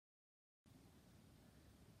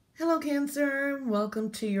Hello Cancer,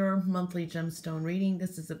 welcome to your monthly gemstone reading.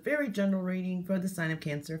 This is a very general reading for the sign of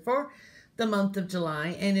Cancer for the month of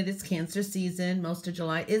July, and it is Cancer season. Most of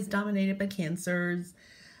July is dominated by Cancers.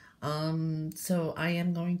 So I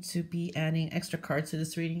am going to be adding extra cards to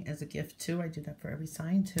this reading as a gift too. I do that for every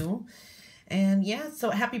sign too. And yeah,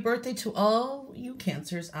 so happy birthday to all you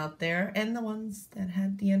Cancers out there and the ones that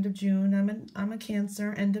had the end of June. I'm a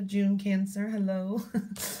Cancer, end of June Cancer. Hello.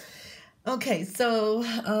 Okay, so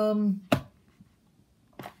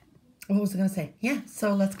what was I going to say? Yeah,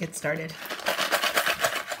 so let's get started.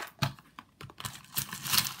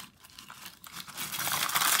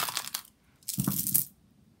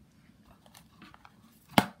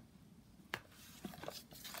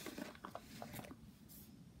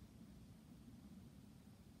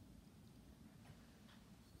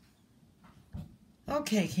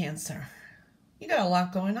 Okay, Cancer, you got a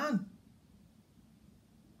lot going on.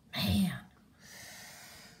 Man.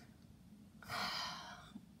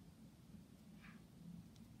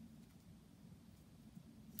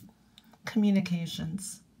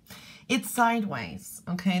 Communications. It's sideways,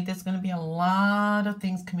 okay? There's going to be a lot of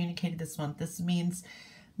things communicated this month. This means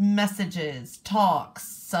messages,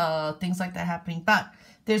 talks, things like that happening. But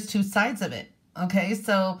there's two sides of it, okay?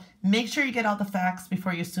 So make sure you get all the facts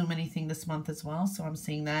before you assume anything this month as well. So I'm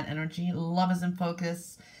seeing that energy. Love is in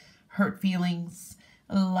focus. Hurt feelings,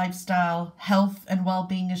 lifestyle, health and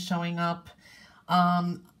well-being is showing up.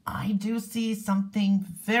 I do see something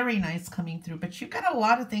very nice coming through, but you've got a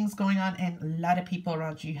lot of things going on and a lot of people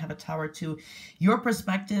around you. You have a Tower too. Your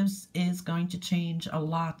perspectives is going to change a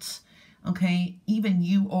lot, okay? Even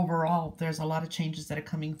you overall, there's a lot of changes that are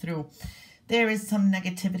coming through. There is some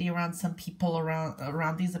negativity around some people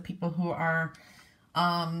around. These are people who are,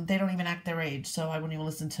 they don't even act their age, so I wouldn't even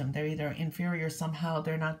listen to them. They're either inferior somehow,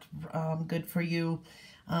 they're not good for you.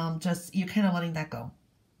 Just, you're kind of letting that go.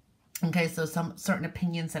 Okay, so some certain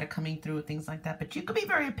opinions that are coming through, things like that. But you could be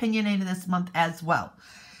very opinionated this month as well.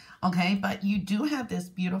 Okay, but you do have this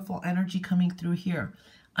beautiful energy coming through here.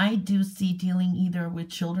 I do see dealing either with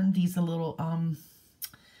children. These are little,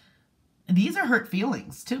 these are hurt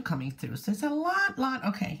feelings too coming through. So it's a lot.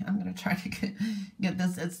 Okay, I'm going to try to get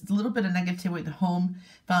this. It's a little bit of negativity with the home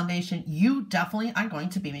foundation. You definitely are going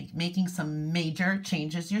to be making some major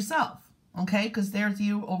changes yourself. Okay, because there's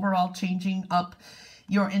you overall changing up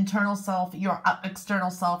your internal self, your external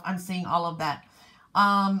self. I'm seeing all of that.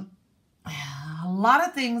 A lot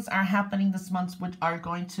of things are happening this month which are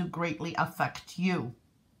going to greatly affect you.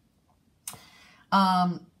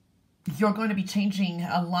 You're going to be changing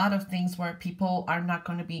a lot of things where people are not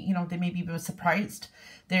going to be, you know, they may be surprised.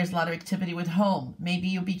 There's a lot of activity with home. Maybe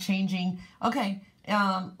you'll be changing. Okay,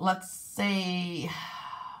 let's say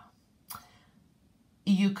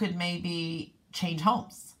you could maybe change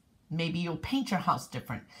homes. Maybe you'll paint your house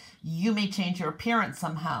different. You may change your appearance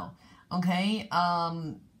somehow, okay?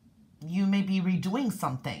 You may be redoing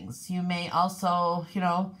some things. You may also, you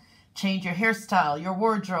know, change your hairstyle, your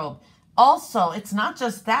wardrobe. Also, it's not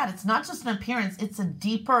just that. It's not just an appearance. It's a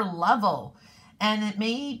deeper level. And it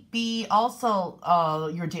may be also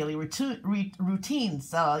your daily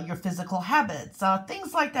routines, your physical habits,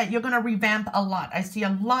 things like that. You're going to revamp a lot. I see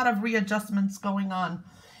a lot of readjustments going on.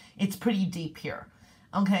 It's pretty deep here.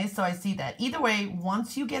 Okay, so I see that. Either way,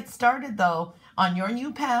 once you get started, though, on your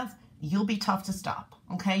new path, you'll be tough to stop.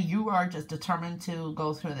 Okay, you are just determined to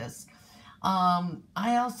go through this.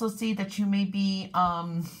 I also see that you may be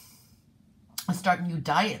starting new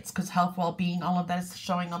diets because health, well-being, all of that is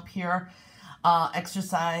showing up here.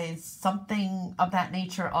 Exercise, something of that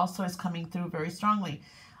nature also is coming through very strongly.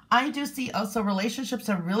 I do see also relationships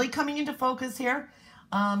are really coming into focus here.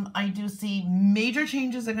 I do see major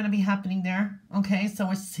changes are going to be happening there. Okay, so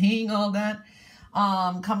we're seeing all that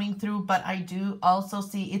coming through, but I do also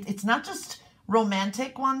see it's not just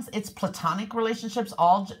romantic ones, it's platonic relationships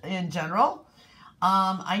all in general.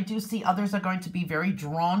 I do see others are going to be very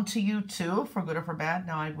drawn to you too, for good or for bad.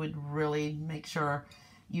 Now, I would really make sure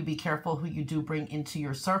you be careful who you do bring into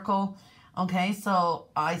your circle. Okay, so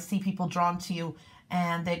I see people drawn to you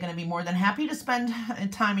and they're going to be more than happy to spend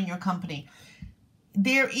time in your company.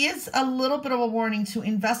 There is a little bit of a warning to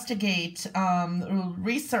investigate,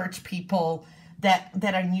 research people that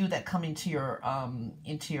are new that come into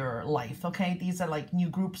your life. Okay, these are like new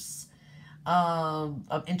groups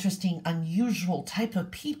of interesting, unusual type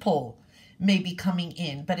of people may be coming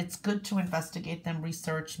in, but it's good to investigate them,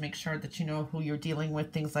 research, make sure that you know who you're dealing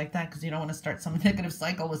with, things like that, because you don't want to start some negative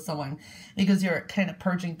cycle with someone because you're kind of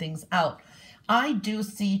purging things out. I do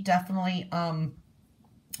see definitely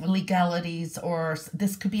legalities, or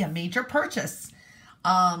this could be a major purchase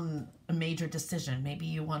a major decision. Maybe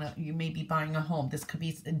you may be buying a home. This could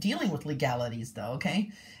be dealing with legalities though,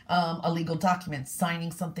 okay? A legal document,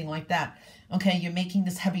 signing something like that. Okay, you're making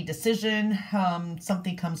this heavy decision.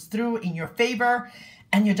 Something comes through in your favor,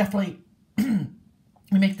 and you're definitely,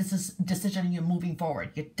 you make this decision and you're moving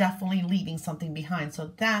forward. You're definitely leaving something behind.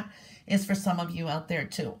 So that is for some of you out there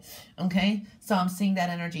too. Okay, so I'm seeing that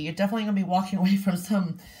energy. You're definitely going to be walking away from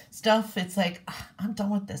some stuff. It's like, I'm done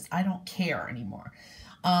with this. I don't care anymore.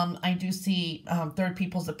 I do see third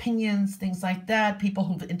people's opinions, things like that. People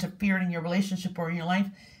who've interfered in your relationship or in your life,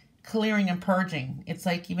 clearing and purging. It's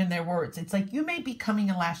like even their words. It's like you may be coming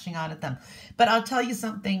and lashing out at them. But I'll tell you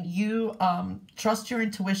something. You trust your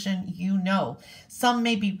intuition. You know. Some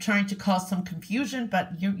may be trying to cause some confusion,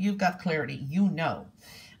 but you've got clarity. You know.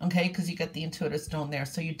 Okay, because you got the intuitive stone there.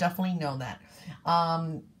 So you definitely know that.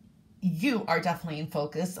 You are definitely in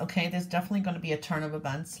focus. Okay, there's definitely going to be a turn of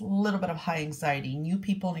events. A little bit of high anxiety. New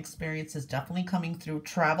people and experiences definitely coming through.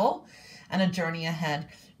 Travel and a journey ahead.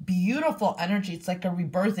 Beautiful energy. It's like a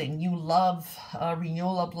rebirthing. You love,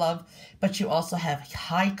 renewal of love, but you also have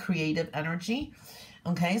high creative energy.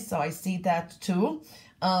 Okay, so I see that too.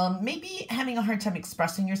 Maybe having a hard time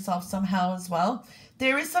expressing yourself somehow as well.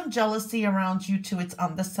 There is some jealousy around you too. It's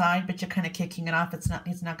on the side, but you're kind of kicking it off. It's not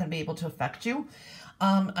going to be able to affect you.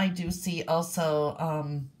 I do see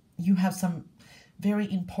also you have some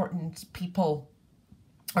very important people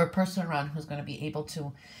or person around who's going to be able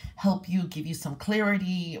to help you, give you some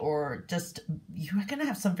clarity, or just you're going to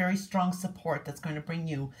have some very strong support that's going to bring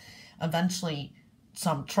you eventually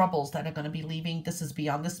some troubles that are going to be leaving. This is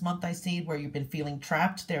beyond this month, I see, where you've been feeling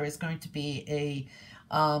trapped. There is going to be a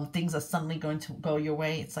things are suddenly going to go your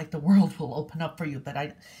way. It's like the world will open up for you, but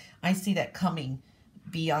I see that coming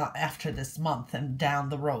beyond after this month and down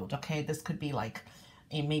the road. Okay, this could be like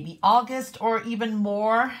in maybe August or even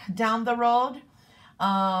more down the road.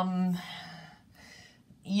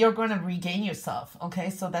 You're going to regain yourself. Okay,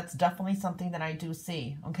 so that's definitely something that I do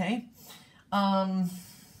see. Okay,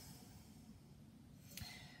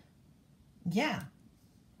 yeah,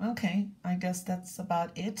 okay, I guess that's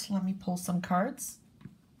about it. Let me pull some cards.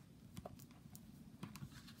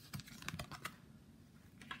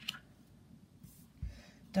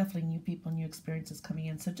 Definitely new people, new experiences coming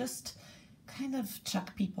in. So just kind of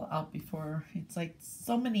check people out before. It's like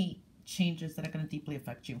so many changes that are going to deeply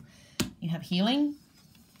affect you. You have healing.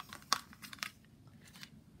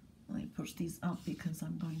 Let me push these out because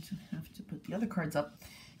I'm going to have to put the other cards up.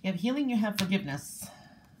 You have healing, you have forgiveness,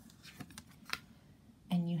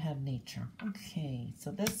 and you have nature. Okay, so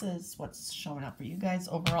this is what's showing up for you guys.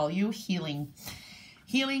 Overall, you healing.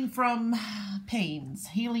 Healing from pains,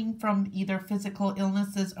 healing from either physical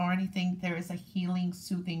illnesses or anything. There is a healing,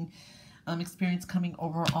 soothing experience coming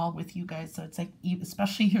overall with you guys. So it's like,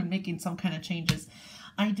 especially you're making some kind of changes.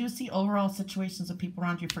 I do see overall situations of people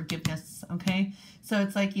around you, forgiveness, okay? So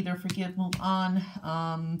it's like either forgive, move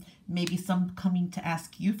on, maybe some coming to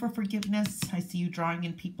ask you for forgiveness. I see you drawing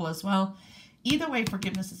in people as well. Either way,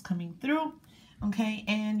 forgiveness is coming through. Okay,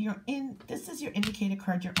 and this is your indicator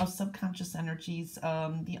card, your subconscious energies,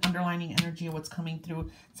 the underlining energy of what's coming through.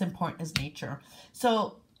 It's important as nature.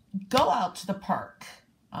 So go out to the park,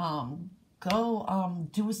 go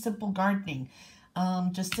do a simple gardening,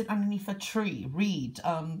 just sit underneath a tree, read,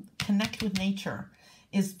 connect with nature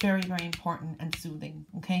is very, very important and soothing.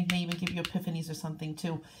 Okay, may even give you epiphanies or something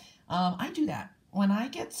too. I do that. When I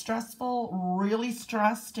get stressful, really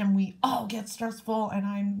stressed, and we all get stressful, and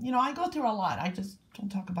I go through a lot. I just don't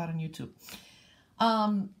talk about it on YouTube.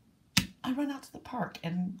 I run out to the park,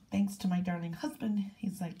 and thanks to my darling husband,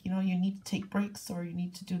 he's like, you need to take breaks, or you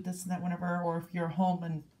need to do this and that whenever, or if you're home,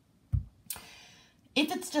 and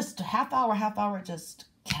if it's just a half hour, just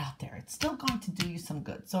get out there. It's still going to do you some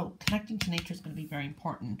good. So connecting to nature is going to be very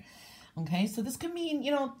important. Okay, so this could mean,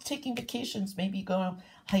 taking vacations, maybe go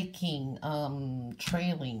hiking,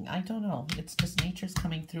 trailing. I don't know. It's just nature's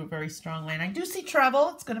coming through very strongly. And I do see travel.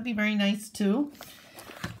 It's going to be very nice too.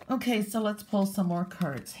 Okay, so let's pull some more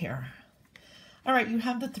cards here. All right, you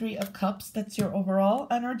have the Three of Cups. That's your overall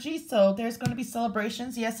energy. So there's going to be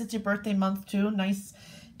celebrations. Yes, it's your birthday month too. Nice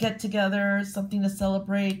get-together, something to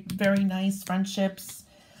celebrate. Very nice friendships.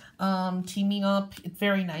 Teaming up, it's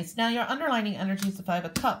very nice. Now your underlining energy is the Five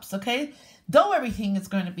of Cups, okay? Though everything is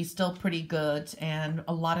going to be still pretty good and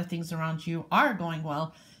a lot of things around you are going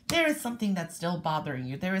well, there is something that's still bothering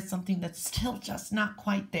you. There is something that's still just not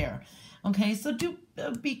quite there, okay? So do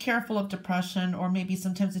be careful of depression, or maybe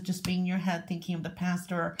sometimes it's just being in your head thinking of the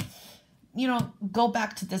past, or, go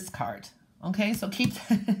back to this card, okay? So keep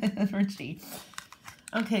that energy.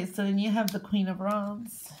 Okay, so then you have the Queen of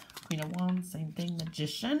Wands. Queen of Wands, same thing.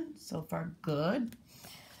 Magician, so far good.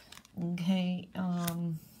 Okay,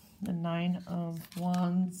 the Nine of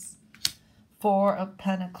Wands, Four of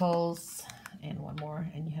Pentacles, and one more,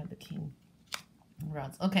 and you have the King of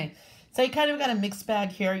Rods. Okay, so you kind of got a mixed bag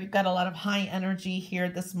here. You've got a lot of high energy here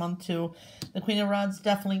this month too. The Queen of Rods,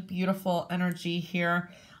 definitely beautiful energy here.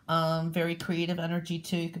 Very creative energy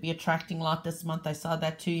too. You could be attracting a lot this month. I saw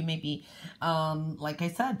that too. You may be, like I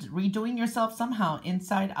said, redoing yourself somehow,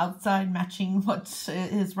 inside, outside, matching what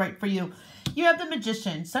is right for you. You have the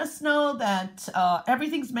Magician. So just know that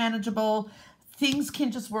everything's manageable. Things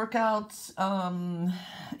can just work out.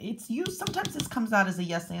 It's you. Sometimes this comes out as a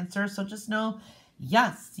yes answer. So just know,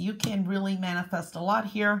 yes, you can really manifest a lot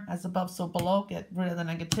here. As above, so below. Get rid of the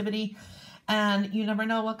negativity. And you never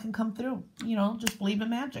know what can come through. You know, just believe in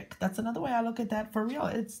magic. That's another way I look at that for real.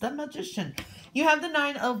 It's the Magician. You have the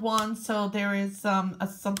Nine of Wands. So there is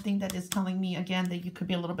something that is telling me, again, that you could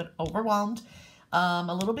be a little bit overwhelmed.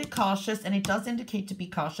 A little bit cautious. And it does indicate to be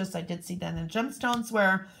cautious. I did see that in Gemstones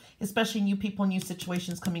where, especially new people, new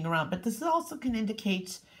situations coming around. But this also can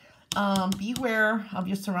indicate beware of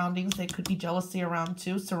your surroundings. There could be jealousy around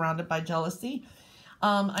too, surrounded by jealousy.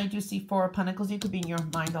 I do see Four of Pentacles. You could be in your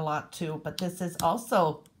mind a lot too, but this is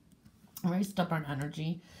also very stubborn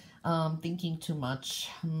energy, thinking too much.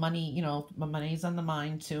 Money, you know, money's on the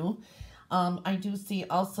mind too. I do see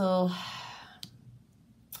also,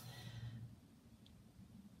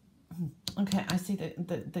 okay, I see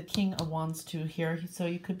the King of Wands too here. So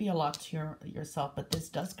you could be a lot to yourself, but this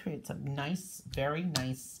does create some nice, very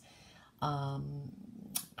nice,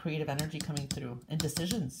 creative energy coming through and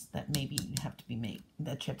decisions that maybe you have to be made,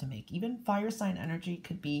 that you have to make. Even fire sign energy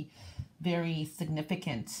could be very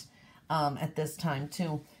significant at this time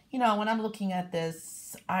too. You know, when I'm looking at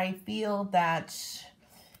this, I feel that,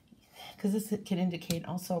 because this can indicate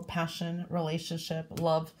also passion, relationship,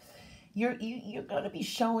 love, you're going to be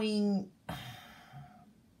showing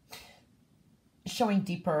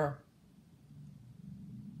deeper,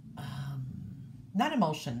 not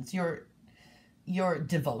emotions, your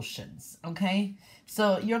devotions, okay?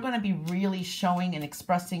 So you're going to be really showing and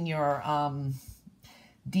expressing your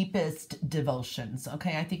deepest devotions,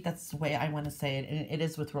 okay? I think that's the way I want to say it. And it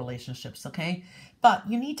is with relationships, okay? But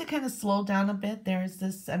you need to kind of slow down a bit. There's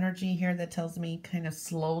this energy here that tells me kind of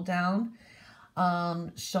slow down,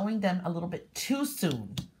 showing them a little bit too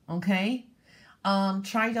soon, okay?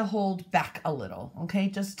 Try to hold back a little, okay?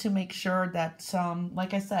 Just to make sure that,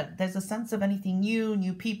 like I said, there's a sense of anything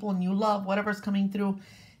new people, new love, whatever's coming through,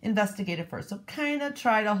 investigate it first. So kind of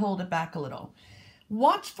try to hold it back a little.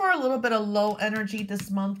 Watch for a little bit of low energy this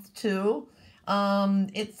month too.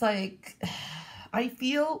 It's like, I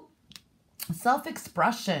feel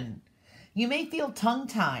self-expression. You may feel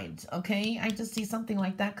tongue-tied, okay? I just see something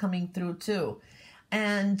like that coming through too.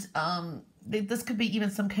 And this could be even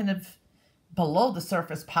some kind of below the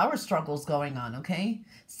surface power struggles going on, okay?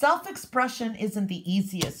 Self-expression isn't the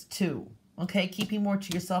easiest too, okay? Keeping more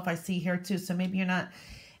to yourself, I see here too. So maybe you're not,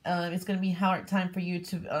 it's going to be a hard time for you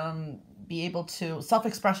to be able to,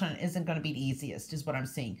 self-expression isn't going to be the easiest is what I'm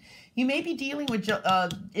seeing. You may be dealing with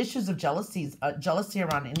issues of jealousy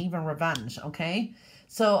around and even revenge, okay?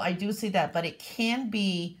 So I do see that, but it can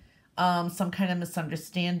be some kind of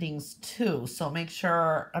misunderstandings too. So make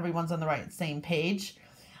sure everyone's on the same page.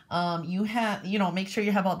 Make sure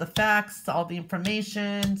you have all the facts, all the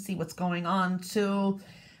information, see what's going on too.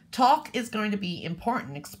 Talk is going to be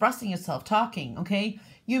important, expressing yourself, talking, okay?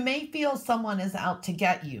 You may feel someone is out to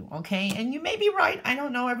get you, okay? And you may be right. I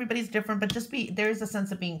don't know. Everybody's different, but there is a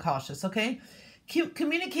sense of being cautious, okay?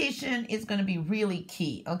 Communication is going to be really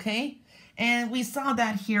key, okay? And we saw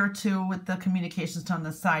that here too with the communications on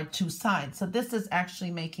the side, two sides. So this is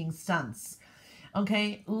actually making sense.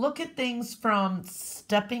 Okay, look at things from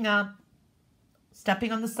stepping up,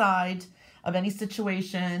 stepping on the side of any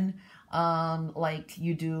situation, like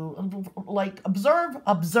you do, like observe,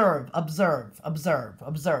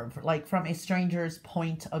 like from a stranger's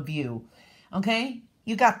point of view. Okay,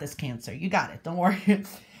 you got this, Cancer. You got it. Don't worry.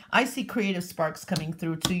 I see creative sparks coming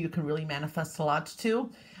through too. You can really manifest a lot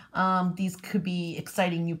too. These could be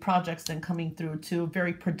exciting new projects then coming through too.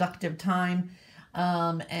 Very productive time.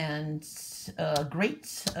 And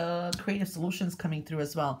great creative solutions coming through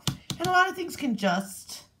as well. And a lot of things can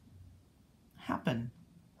just happen.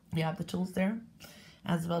 You have the tools there.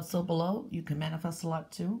 As above, so below. You can manifest a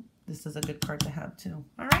lot too. This is a good card to have too.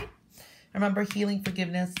 All right. Remember, healing,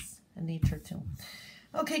 forgiveness, and nature too.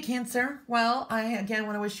 Okay, Cancer. Well, I again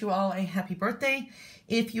want to wish you all a happy birthday.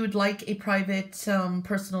 If you would like a private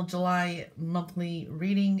personal July monthly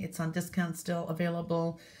reading, it's on discount, still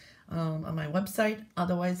available. on my website.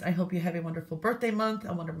 Otherwise, I hope you have a wonderful birthday month,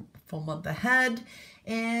 a wonderful month ahead,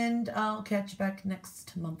 and I'll catch you back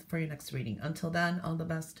next month for your next reading. Until then, all the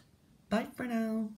best. Bye for now.